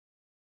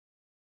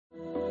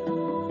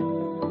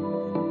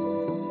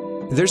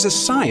There's a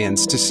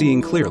science to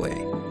seeing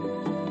clearly.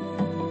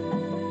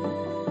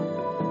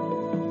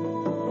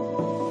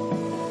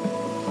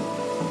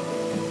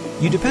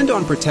 You depend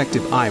on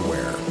protective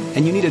eyewear,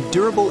 and you need a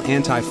durable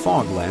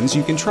anti-fog lens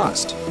you can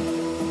trust.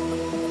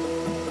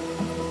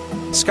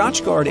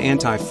 Scotchgard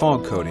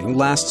anti-fog coating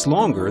lasts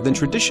longer than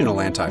traditional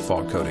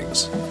anti-fog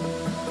coatings.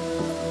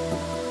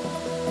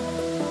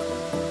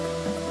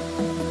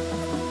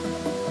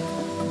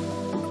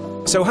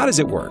 So how does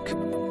it work?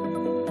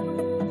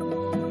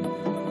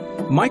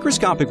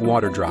 Microscopic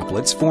water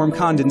droplets form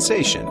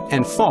condensation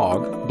and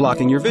fog,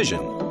 blocking your vision.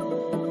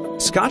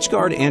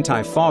 Scotchgard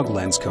anti-fog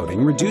lens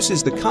coating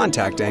reduces the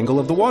contact angle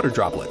of the water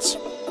droplets,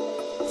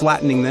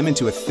 flattening them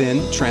into a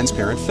thin,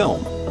 transparent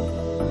film,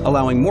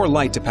 allowing more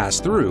light to pass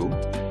through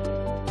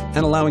and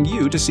allowing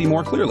you to see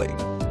more clearly.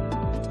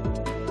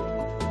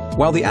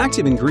 While the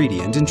active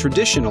ingredient in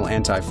traditional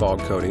anti-fog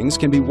coatings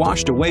can be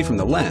washed away from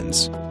the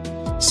lens,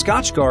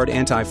 Scotchgard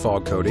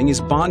anti-fog coating is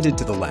bonded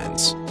to the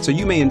lens, so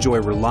you may enjoy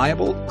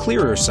reliable,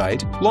 clearer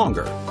sight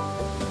longer.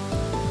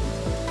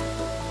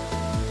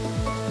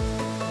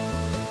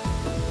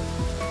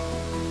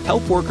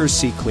 Help workers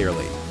see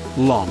clearly,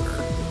 longer.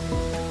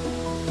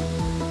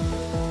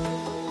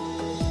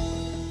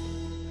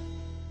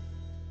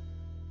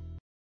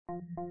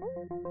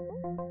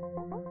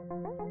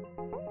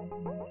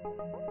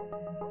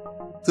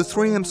 The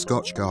 3M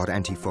Scotchgard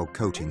anti-fog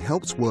coating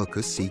helps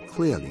workers see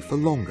clearly for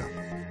longer.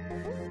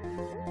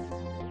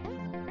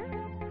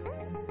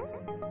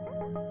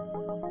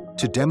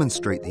 To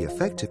demonstrate the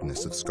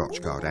effectiveness of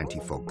Scotchgard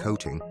anti-fog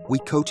coating, we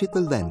coated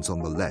the lens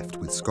on the left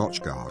with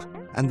Scotchgard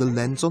and the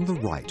lens on the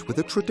right with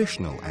a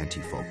traditional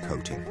anti-fog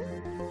coating.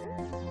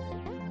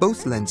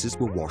 Both lenses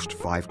were washed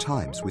 5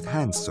 times with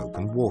hand soap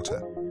and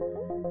water.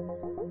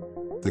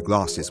 The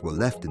glasses were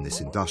left in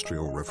this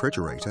industrial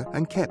refrigerator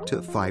and kept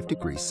at 5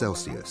 degrees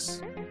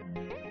Celsius.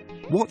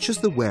 Watch as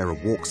the wearer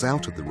walks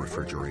out of the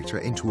refrigerator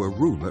into a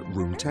room at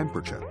room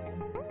temperature.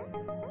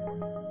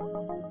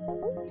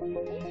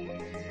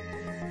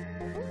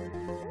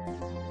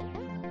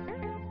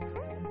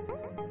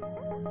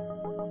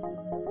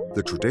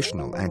 The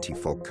traditional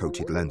anti-fog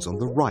coated lens on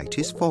the right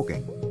is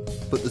fogging,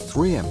 but the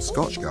 3M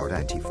Scotchgard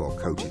anti-fog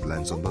coated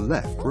lens on the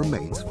left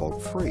remains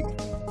fog-free,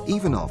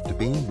 even after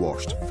being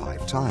washed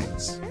 5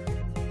 times.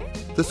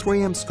 The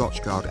 3M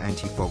Scotchgard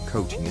anti-fog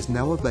coating is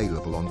now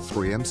available on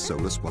 3M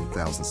Solus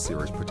 1000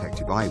 series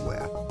protective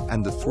eyewear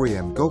and the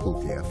 3M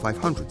Goggle Gear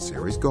 500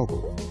 series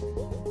goggle.